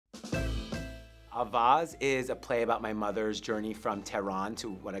Avaaz is a play about my mother's journey from Tehran to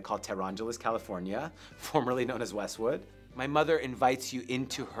what I call Tehran-geles, California, formerly known as Westwood. My mother invites you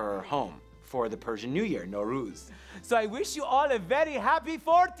into her home for the Persian New Year, Nowruz. So I wish you all a very happy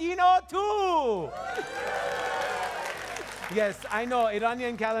 1402! Yes, I know,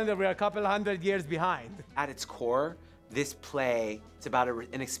 Iranian calendar, we're a couple hundred years behind. At its core, this play, it's about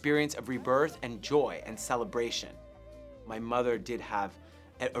an experience of rebirth and joy and celebration. My mother did have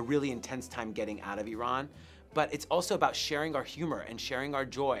a really intense time getting out of Iran, but it's also about sharing our humor and sharing our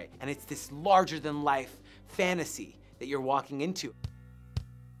joy. And it's this larger than life fantasy that you're walking into.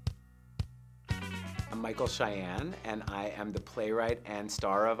 I'm Michael Shayan, and I am the playwright and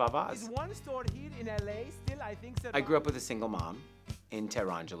star of Avaaz. Is one store here in LA still, I think so? I grew up with a single mom in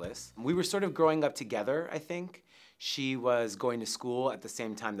Tehran-geles. We were sort of growing up together, I think. She was going to school at the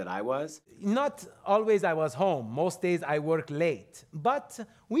same time that I was. Not always I was home. Most days I worked late. But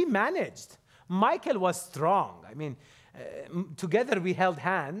we managed. Michael was strong. I mean, together we held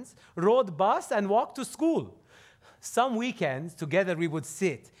hands, rode bus, and walked to school. Some weekends, together we would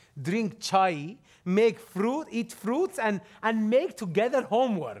sit, drink chai, eat fruits, and make together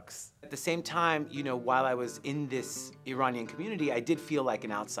homeworks. At the same time, you know, while I was in this Iranian community, I did feel like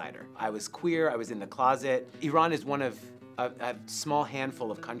an outsider. I was queer, I was in the closet. Iran is one of a small handful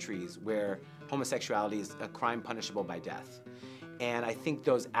of countries where homosexuality is a crime punishable by death. And I think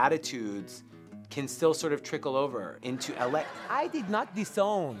those attitudes can still sort of trickle over into LA. I did not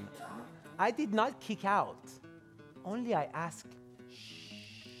disown. I did not kick out. Only I asked, shh,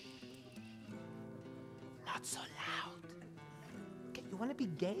 not so loud. Okay, you want to be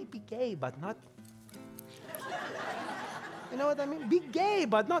gay, but not, you know what I mean? Be gay,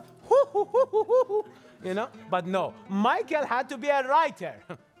 but not hoo, hoo, hoo, hoo, hoo, hoo. You know? But no, Michael had to be a writer.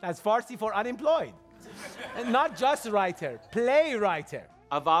 That's Farsi for unemployed. And not just writer, playwright.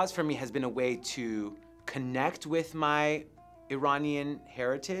 Avaaz for me has been a way to connect with my Iranian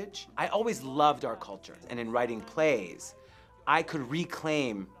heritage. I always loved our culture, and in writing plays, I could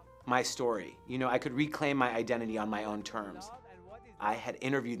reclaim my story. You know, I could reclaim my identity on my own terms. I had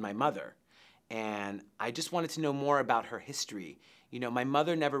interviewed my mother, and I just wanted to know more about her history. You know, my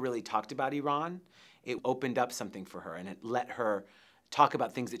mother never really talked about Iran. It opened up something for her, and it let her talk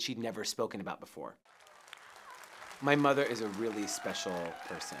about things that she'd never spoken about before. My mother is a really special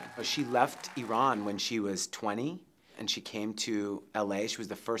person. She left Iran when she was 20. And she came to LA. She was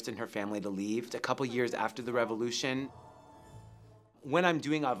the first in her family to leave a couple years after the revolution. When I'm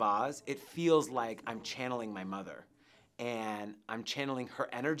doing Avaaz, it feels like I'm channeling my mother. And I'm channeling her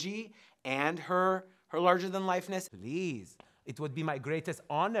energy and her larger-than-lifeness. Please, it would be my greatest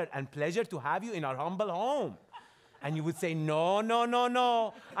honor and pleasure to have you in our humble home. And you would say, no, no, no,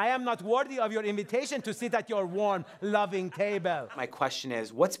 no. I am not worthy of your invitation to sit at your warm, loving table. My question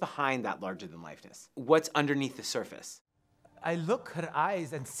is, what's behind that larger-than-lifeness? What's underneath the surface? I look her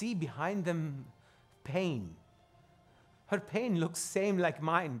eyes and see behind them pain. Her pain looks same like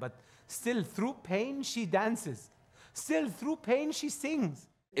mine, but still through pain she dances. Still through pain she sings.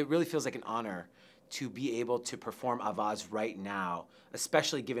 It really feels like an honor to be able to perform Avaaz right now,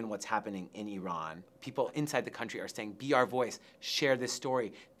 especially given what's happening in Iran. People inside the country are saying, be our voice, share this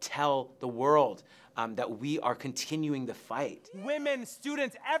story, tell the world that we are continuing the fight. Women,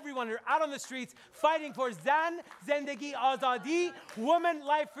 students, everyone are out on the streets fighting for Zan, Zendegi, Azadi, woman,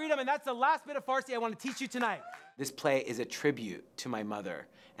 life, freedom, and that's the last bit of Farsi I want to teach you tonight. This play is a tribute to my mother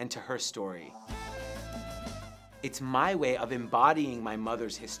and to her story. It's my way of embodying my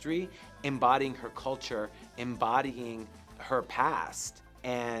mother's history, embodying her culture, embodying her past,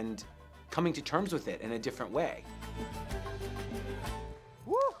 and coming to terms with it in a different way.